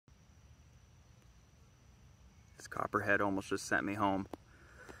This copperhead almost just sent me home.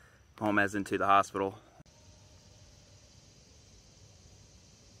 Home as into the hospital.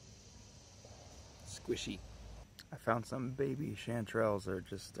 Squishy. I found some baby chanterelles that are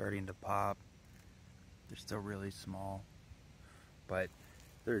just starting to pop. They're still really small. But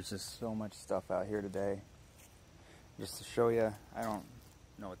there's just so much stuff out here today. Just to show you, I don't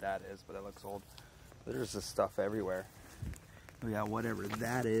know what that is, but it looks old. There's just stuff everywhere. We got whatever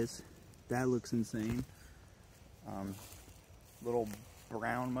that is. That looks insane. Little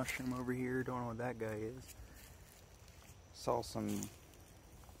brown mushroom over here. Don't know what that guy is. Saw some. I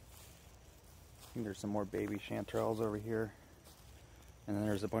think there's some more baby chanterelles over here. And then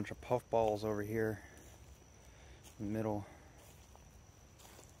there's a bunch of puffballs over here in the middle.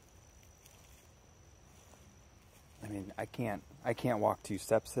 I mean, I can't walk 2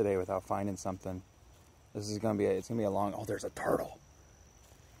 steps today without finding something. This is gonna be it's gonna be a long. Oh, there's a turtle.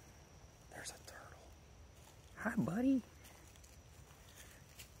 There's a turtle. Hi, buddy.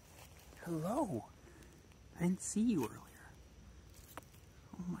 Hello. I didn't see you earlier.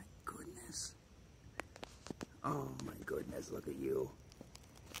 Oh my goodness. Oh my goodness, look at you.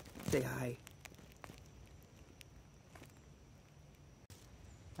 Say hi.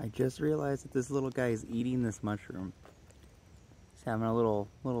 I just realized that this little guy is eating this mushroom. He's having a little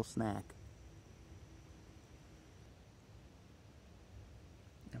snack.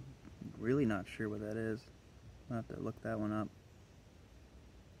 I'm really not sure what that is. I'll have to look that one up.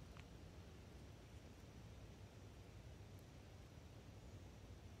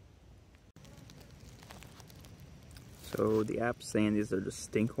 So the app's saying these are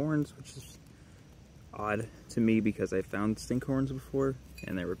just stinkhorns, which is odd to me because I found stinkhorns before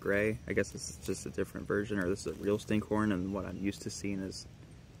and they were gray. I guess this is just a different version, or this is a real stinkhorn, and what I'm used to seeing is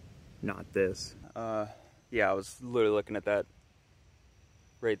not this. Yeah, I was literally looking at that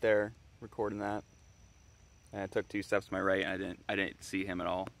right there, recording that, and I took 2 steps to my right and I didn't see him at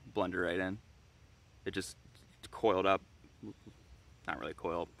all. Blundered right in. It just coiled up, not really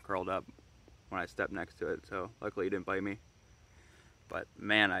coiled, curled up when I stepped next to it, so luckily he didn't bite me. But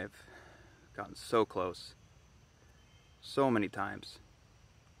man, I've gotten so close so many times.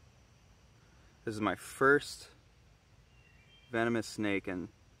 This is my first venomous snake in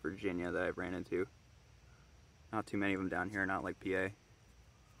Virginia that I've ran into. Not too many of them down here, not like PA.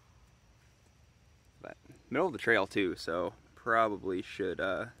 But middle of the trail too, so probably should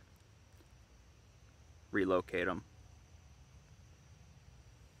relocate them.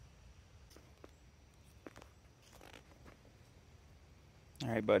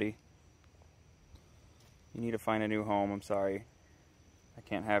 Alright, buddy. You need to find a new home. I'm sorry. I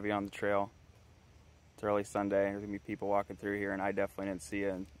can't have you on the trail. It's early Sunday. There's going to be people walking through here, and I definitely didn't see you,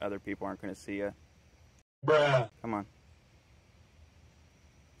 and other people aren't going to see you. Bruh. Come on.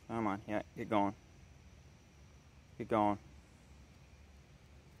 Come on. Yeah, get going. Get going.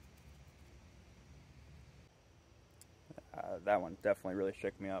 That one definitely really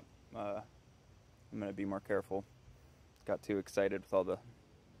shook me up. I'm going to be more careful. Got too excited with all the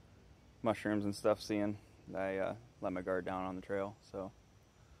mushrooms and stuff seeing. I let my guard down on the trail, so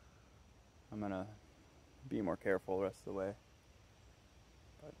I'm going to be more careful the rest of the way.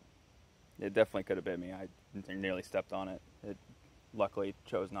 But it definitely could have bit me. I nearly stepped on it. It luckily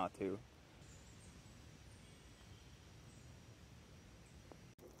chose not to.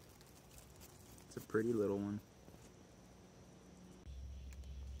 It's a pretty little one.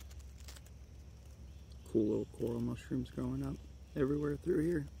 Cool little coral mushrooms growing up everywhere through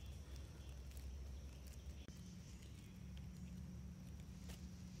here.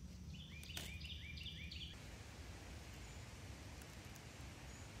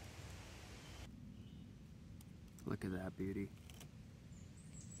 Look at that beauty.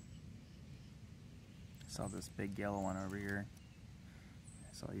 I saw this big yellow one over here.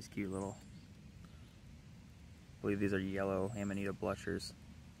 I saw these cute little, I believe these are yellow Amanita blushers.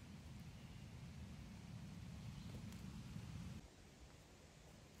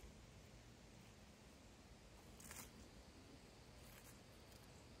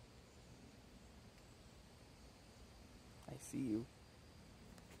 I see you.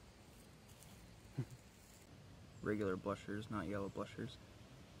 Regular blushers, not yellow blushers.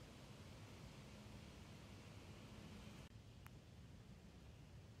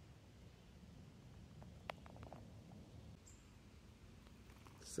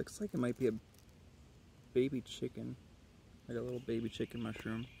 This looks like it might be a baby chicken. Like a little baby chicken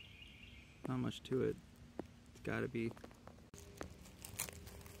mushroom. Not much to it. It's gotta be.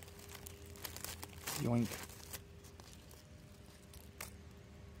 Yoink.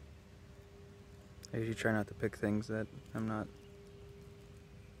 I usually try not to pick things that I'm not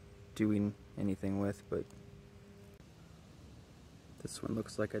doing anything with, but This one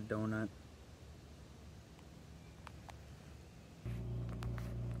looks like a donut.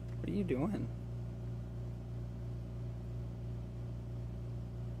 What are you doing?